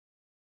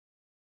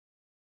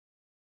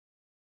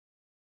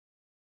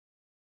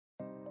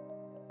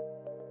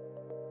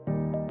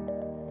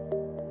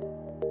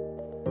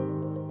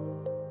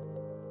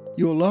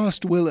Your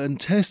last will and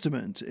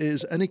testament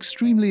is an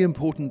extremely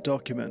important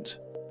document.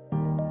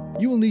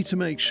 You will need to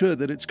make sure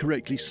that it's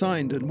correctly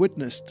signed and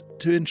witnessed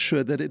to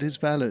ensure that it is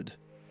valid.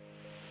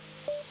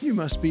 You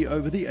must be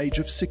over the age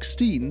of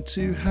 16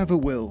 to have a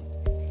will.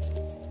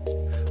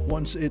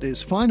 Once it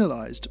is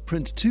finalized,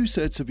 print 2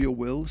 sets of your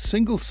will,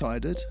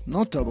 single-sided,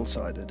 not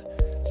double-sided.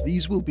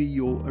 These will be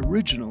your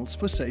originals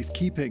for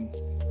safekeeping.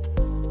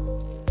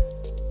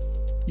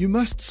 You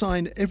must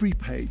sign every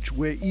page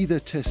where either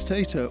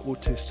testator or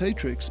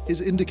testatrix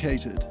is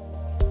indicated.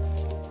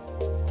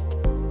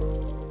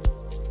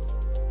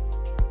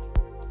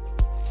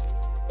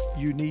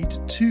 You need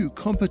 2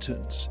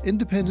 competent,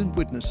 independent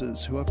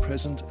witnesses who are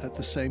present at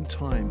the same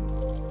time.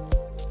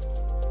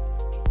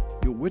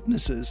 Your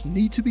witnesses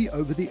need to be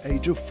over the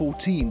age of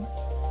 14.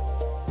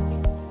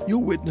 Your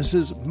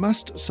witnesses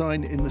must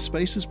sign in the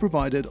spaces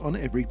provided on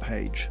every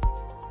page.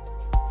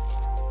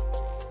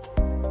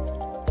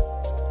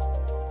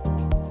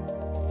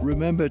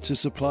 Remember to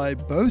supply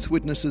both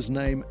witnesses'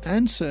 name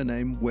and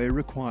surname where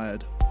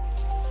required.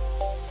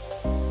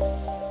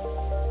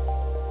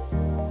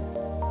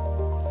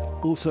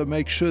 Also,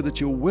 make sure that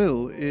your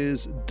will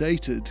is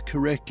dated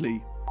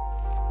correctly.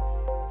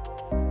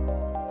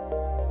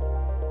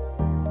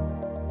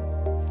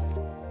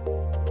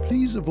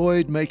 Please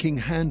avoid making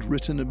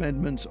handwritten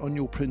amendments on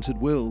your printed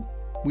will.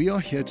 We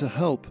are here to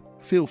help.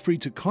 Feel free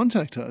to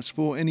contact us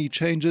for any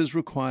changes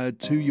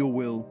required to your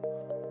will.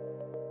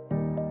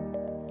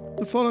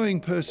 The following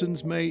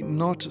persons may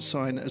not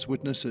sign as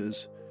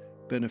witnesses: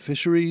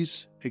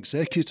 beneficiaries,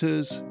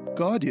 executors,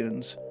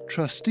 guardians,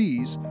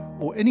 trustees,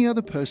 or any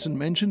other person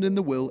mentioned in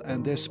the will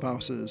and their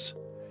spouses.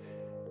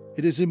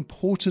 It is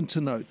important to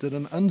note that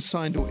an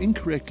unsigned or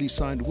incorrectly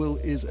signed will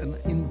is an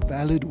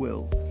invalid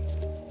will.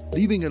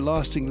 Leaving a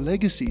lasting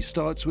legacy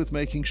starts with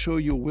making sure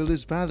your will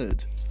is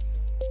valid.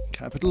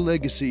 Capital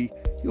Legacy,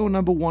 your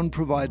 #1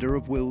 provider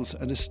of wills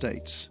and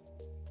estates.